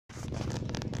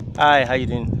Hi, how you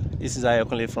doing? This is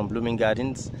Ayokunle from Blooming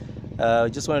Gardens.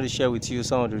 Just wanted to share with you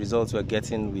some of the results we're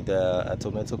getting with our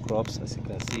tomato crops. As you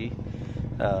can see,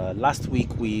 last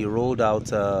week we rolled out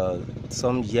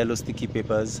some yellow sticky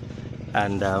papers,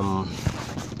 and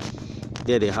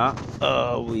there they are.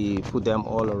 We put them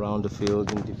all around the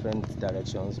field in different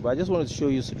directions. But I just wanted to show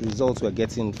you the results we're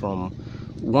getting from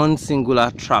one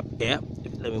singular trap here.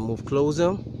 Let me move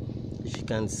closer. If you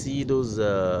can see those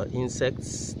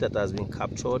insects that has been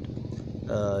captured,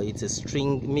 it's a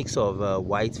string mix of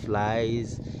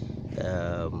whiteflies,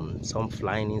 some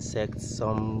flying insects,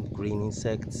 some green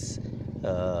insects,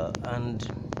 and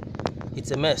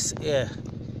it's a mess here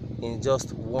in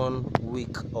just 1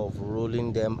 week of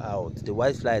rolling them out. The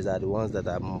whiteflies are the ones that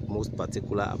I'm most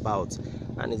particular about,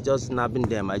 and it's just nabbing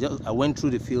them. I went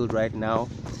through the field right now,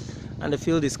 and the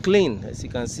field is clean. As you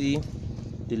can see,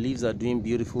 the leaves are doing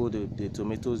beautiful. The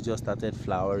tomatoes just started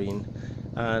flowering,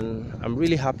 and I'm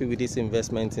really happy with this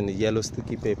investment in the yellow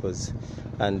sticky papers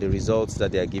and the results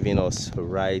that they are giving us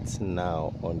right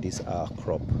now on this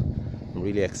crop. I'm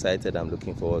really excited. I'm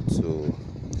looking forward to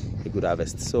a good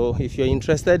harvest. So if you're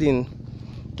interested in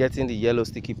getting the yellow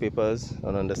sticky papers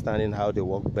and understanding how they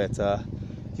work better,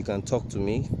 you can talk to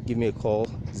me. Give me a call,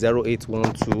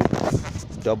 0812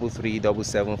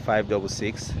 3377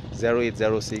 566,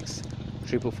 0806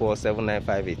 444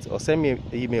 7958, or send me an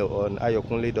email on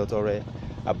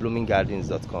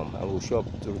ayokunle.ore@bloominggardens.com, and we'll show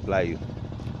up to reply you.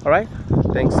 All right,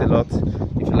 thanks a lot.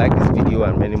 If you like this video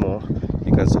and many more,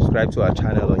 you can subscribe to our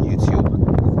channel on YouTube,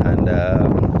 and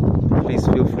please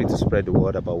feel free to spread the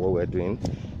word about what we're doing.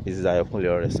 This is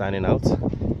Ayokunle signing out.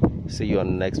 See you on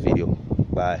the next video.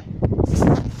 Bye.